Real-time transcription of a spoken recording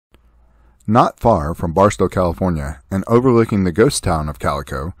Not far from Barstow, California, and overlooking the ghost town of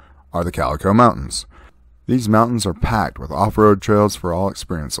Calico, are the Calico Mountains. These mountains are packed with off-road trails for all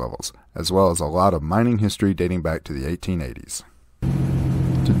experience levels, as well as a lot of mining history dating back to the 1880s.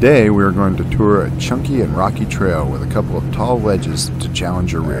 Today we are going to tour a chunky and rocky trail with a couple of tall ledges to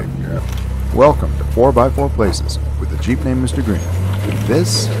challenge your rig. Welcome to 4x4 Places with the Jeep named MrGreen.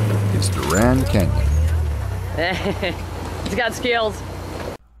 This is Doran Canyon. It's got skills.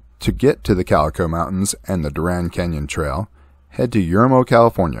 To get to the Calico Mountains and the Doran Canyon Trail, head to Yermo,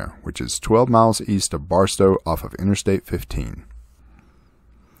 California, which is 12 miles east of Barstow off of Interstate 15.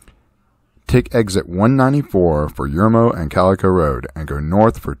 Take exit 194 for Yermo and Calico Road and go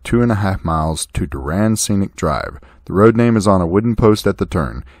north for 2.5 miles to Doran Scenic Drive. The road name is on a wooden post at the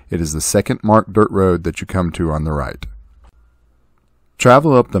turn. It is the second marked dirt road that you come to on the right.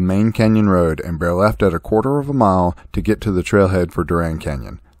 Travel up the main canyon road and bear left at 1/4 mile to get to the trailhead for Doran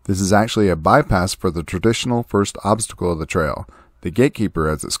Canyon. This is actually a bypass for the traditional first obstacle of the trail. The Gatekeeper,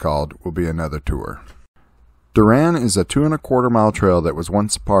 as it's called, will be another tour. Doran is a 2.25 mile trail that was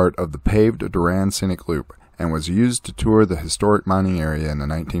once part of the paved Doran Scenic Loop and was used to tour the historic mining area in the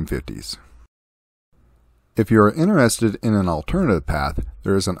 1950s. If you are interested in an alternative path,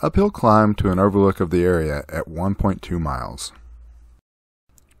 there is an uphill climb to an overlook of the area at 1.2 miles.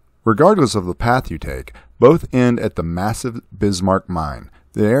 Regardless of the path you take, both end at the massive Bismarck mine.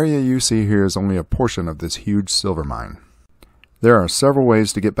 The area you see here is only a portion of this huge silver mine. There are several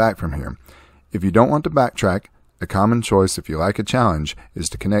ways to get back from here. If you don't want to backtrack, a common choice if you like a challenge is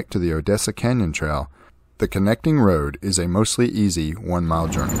to connect to the Odessa Canyon Trail. The connecting road is a mostly easy 1-mile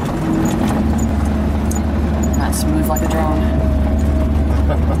journey. Not smooth like a drone.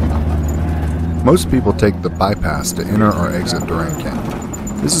 Most people take the bypass to enter or exit Doran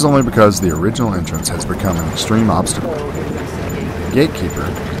Canyon. This is only because the original entrance has become an extreme obstacle. Gatekeeper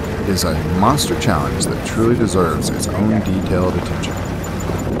is a monster challenge that truly deserves its own detailed attention.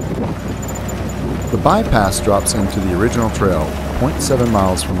 The bypass drops into the original trail 0.7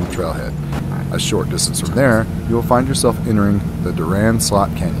 miles from the trailhead. A short distance from there, you will find yourself entering the Doran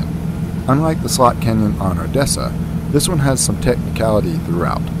Slot Canyon. Unlike the Slot Canyon on Odessa, this one has some technicality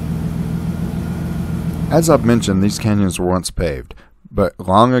throughout. As I've mentioned, these canyons were once paved, but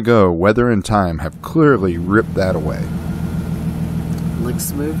long ago weather and time have clearly ripped that away. Looks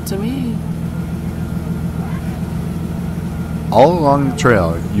smooth to me. All along the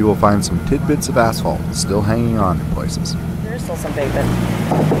trail, you will find some tidbits of asphalt still hanging on in places. There's still some pavement.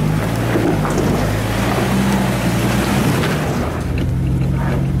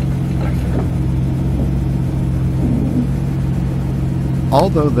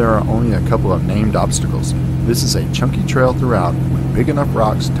 Although there are only a couple of named obstacles, this is a chunky trail throughout with big enough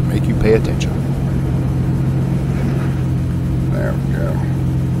rocks to make you pay attention. There we go.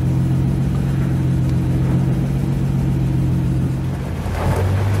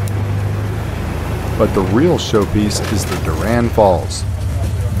 But the real showpiece is the Doran Falls.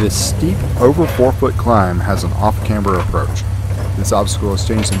 This steep, over 4-foot climb has an off-camber approach. This obstacle has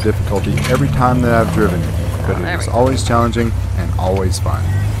changed in difficulty every time that I've driven it, but it is always challenging and always fun.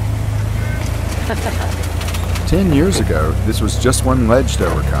 10 years ago, this was just one ledge to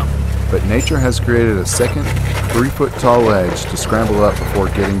overcome, but nature has created a second 3-foot tall ledge to scramble up before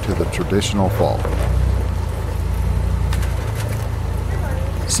getting to the traditional fall.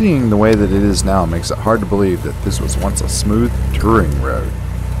 Seeing the way that it is now makes it hard to believe that this was once a smooth touring road.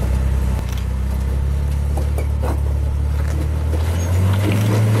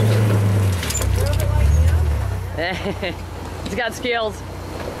 It's got skills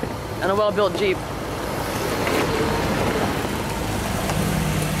and a well-built Jeep.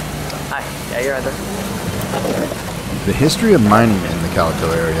 Hi. Yeah, you're right there. The history of mining in the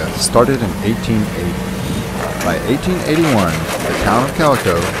Calico area started in 1880. By 1881, the town of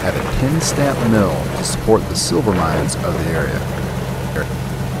Calico had a 10-stamp mill to support the silver mines of the area.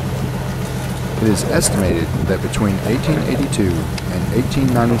 It is estimated that between 1882 and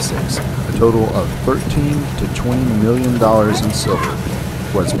 1896, a total of $13 to $20 million in silver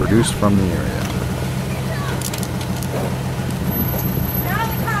was produced from the area.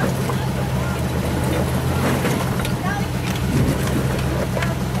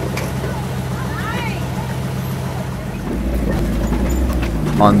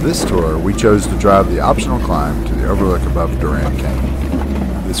 On this tour, we chose to drive the optional climb to the overlook above Doran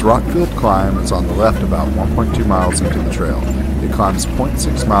Canyon. This rock-filled climb is on the left about 1.2 miles into the trail. It climbs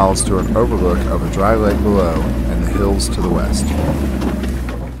 0.6 miles to an overlook of a dry lake below and the hills to the west.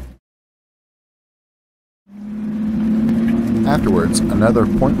 Afterwards, another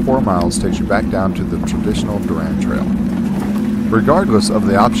 0.4 miles takes you back down to the traditional Doran Trail. Regardless of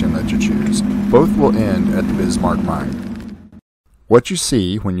the option that you choose, both will end at the Bismarck mine. What you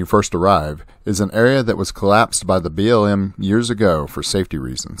see when you first arrive is an area that was collapsed by the BLM years ago for safety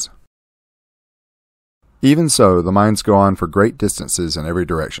reasons. Even so, the mines go on for great distances in every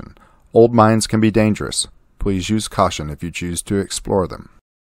direction. Old mines can be dangerous. Please use caution if you choose to explore them.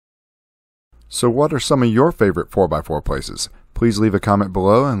 So what are some of your favorite 4x4 places? Please leave a comment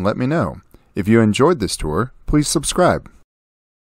below and let me know. If you enjoyed this tour, please subscribe.